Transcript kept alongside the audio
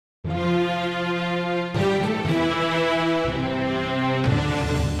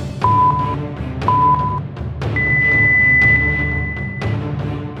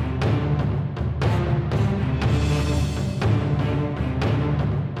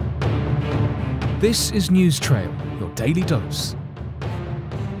This is News Trail, your daily dose.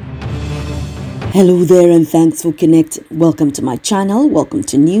 Hello there and thanks for connecting. Welcome to my channel. Welcome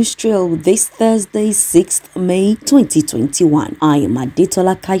to News Trail this Thursday, 6th May 2021. I am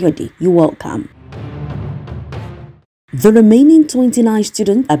Adetola Kayode. You're welcome. The remaining 29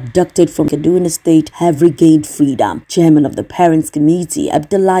 students abducted from Kaduna State have regained freedom. Chairman of the Parents Committee,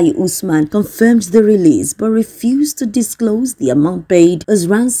 Abdullahi Usman, confirmed the release but refused to disclose the amount paid as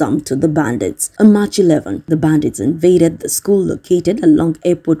ransom to the bandits. On March 11, the bandits invaded the school located along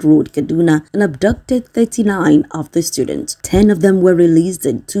Airport Road, Kaduna, and abducted 39 of the students. 10 of them were released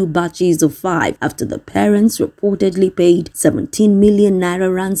in 2 batches of 5 after the parents reportedly paid 17 million naira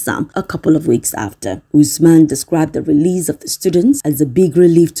ransom a couple of weeks after. Usman described the release of the students as a big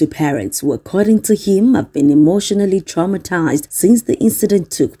relief to parents who, according to him, have been emotionally traumatized since the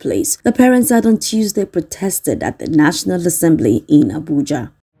incident took place. The parents had on Tuesday protested at the National Assembly in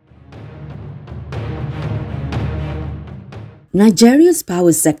Abuja. Nigeria's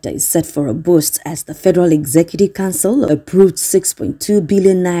power sector is set for a boost as the Federal Executive Council approved 6.2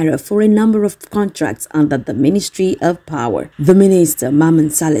 billion naira for a number of contracts under the Ministry of Power. The minister,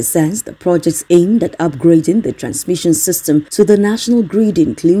 Maman Saleh, says the projects aimed at upgrading the transmission system to the national grid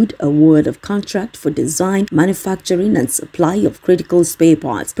include award of contract for design, manufacturing and supply of critical spare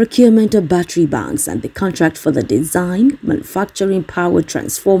parts, procurement of battery banks, and the contract for the design, manufacturing power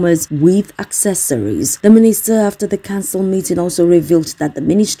transformers with accessories. The minister, after the council meeting, also revealed that the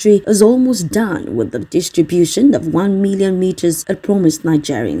ministry is almost done with the distribution of 1 million meters it promised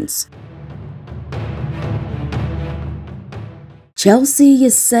Nigerians. Chelsea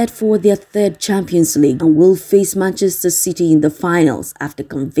is set for their 3rd Champions League and will face Manchester City in the finals after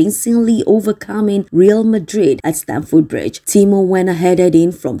convincingly overcoming Real Madrid at Stamford Bridge. Timo Werner headed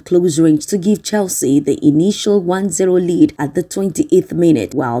in from close range to give Chelsea the initial 1-0 lead at the 28th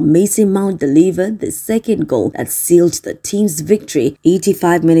minute, while Mason Mount delivered the second goal that sealed the team's victory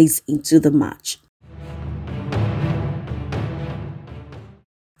 85 minutes into the match.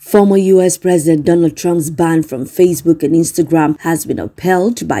 Former U.S. President Donald Trump's ban from Facebook and Instagram has been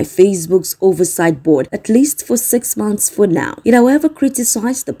upheld by Facebook's oversight board, at least for 6 months for now. It, however,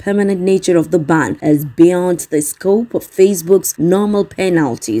 criticized the permanent nature of the ban as beyond the scope of Facebook's normal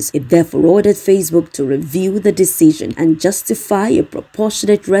penalties. It therefore ordered Facebook to review the decision and justify a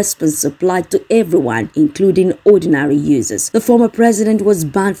proportionate response applied to everyone, including ordinary users. The former president was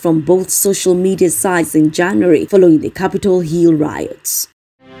banned from both social media sites in January following the Capitol Hill riots.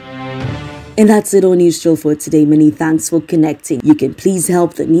 And that's it on News Trail for today. Many thanks for connecting. You can please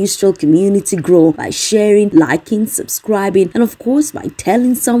help the News Trail community grow by sharing, liking, subscribing, and of course by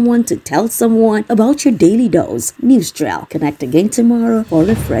telling someone to tell someone about your daily dose. News Trail. Connect again tomorrow for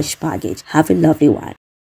a fresh package. Have a lovely one.